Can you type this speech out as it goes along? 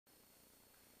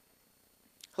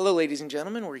Hello, ladies and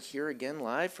gentlemen. We're here again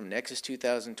live from NECSS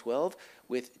 2012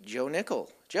 with Joe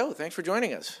Nickell. Joe, thanks for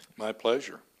joining us. My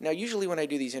pleasure. Now, usually when I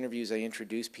do these interviews, I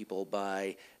introduce people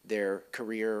by their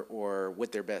career or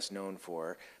what they're best known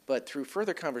for. But through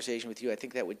further conversation with you, I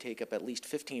think that would take up at least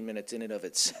 15 minutes in and of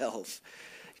itself.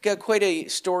 You've got quite a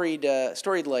storied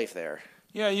life there.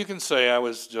 Yeah, you can say I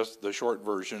was just the short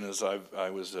version is I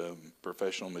was a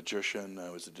professional magician, I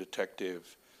was a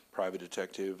detective, private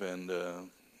detective, and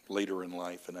later in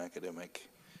life an academic,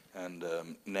 and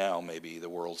now maybe the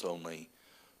world's only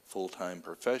full-time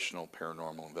professional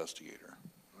paranormal investigator.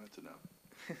 I'd to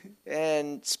know.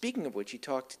 And speaking of which, you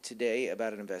talked today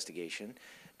about an investigation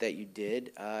that you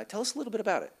did. Tell us a little bit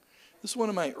about it. This is one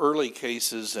of my early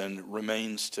cases and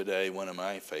remains today one of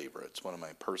my favorites, one of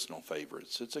my personal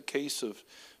favorites. It's a case of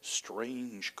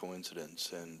strange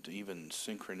coincidence and even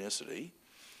synchronicity.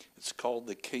 It's called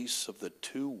the case of the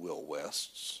two Will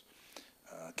Wests,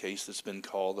 a case that's been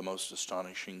called the most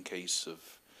astonishing case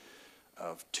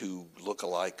of two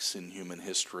lookalikes in human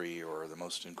history, or the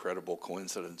most incredible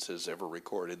coincidences ever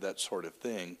recorded, that sort of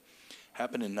thing.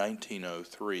 Happened in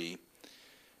 1903,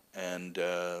 and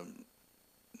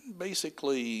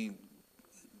basically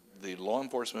the law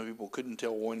enforcement people couldn't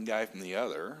tell one guy from the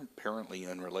other, apparently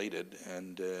unrelated,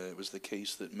 and it was the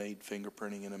case that made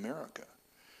fingerprinting in America.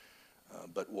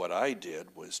 But what I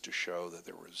did was to show that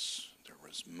there was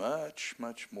much,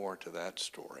 much more to that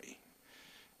story,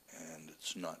 and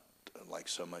it's not like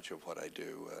so much of what I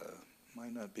do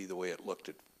might not be the way it looked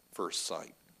at first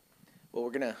sight. Well,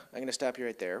 I'm gonna stop you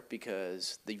right there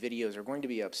because the videos are going to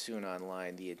be up soon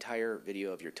online, the entire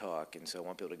video of your talk, and so I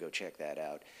want people to go check that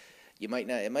out. It might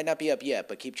not be up yet,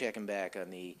 but keep checking back on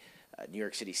the New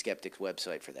York City Skeptics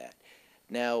website for that.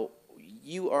 Now,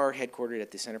 you are headquartered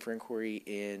at the Center for Inquiry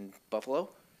in Buffalo?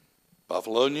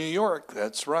 Buffalo, New York,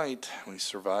 that's right. We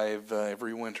survive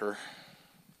every winter.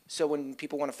 So when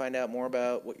people want to find out more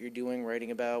about what you're doing,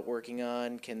 writing about, working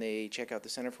on, can they check out the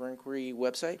Center for Inquiry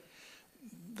website?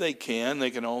 They can.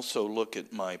 They can also look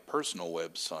at my personal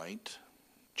website,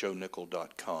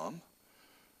 joenickell.com,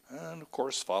 and of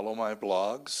course follow my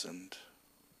blogs and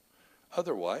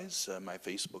otherwise my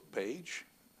Facebook page,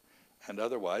 and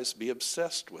otherwise be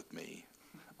obsessed with me.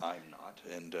 I'm not,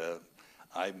 and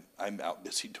I'm out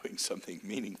busy doing something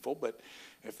meaningful, but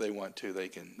if they want to, they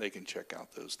can check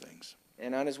out those things.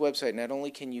 And on his website, not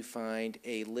only can you find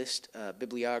a list,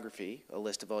 bibliography, a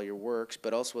list of all your works,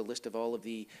 but also a list of all of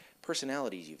the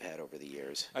personalities you've had over the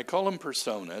years. I call them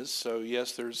personas. So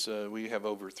yes, we have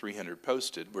over 300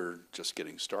 posted. We're just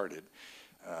getting started.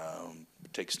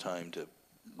 It takes time to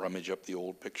rummage up the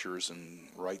old pictures and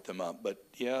write them up. But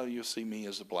yeah, you'll see me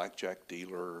as a blackjack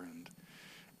dealer and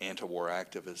anti-war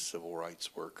activist, civil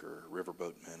rights worker,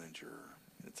 riverboat manager.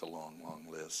 It's a long, long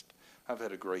list. I've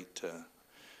had a great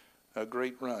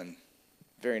run.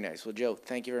 Very nice. Well, Joe,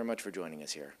 thank you very much for joining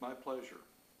us here. My pleasure.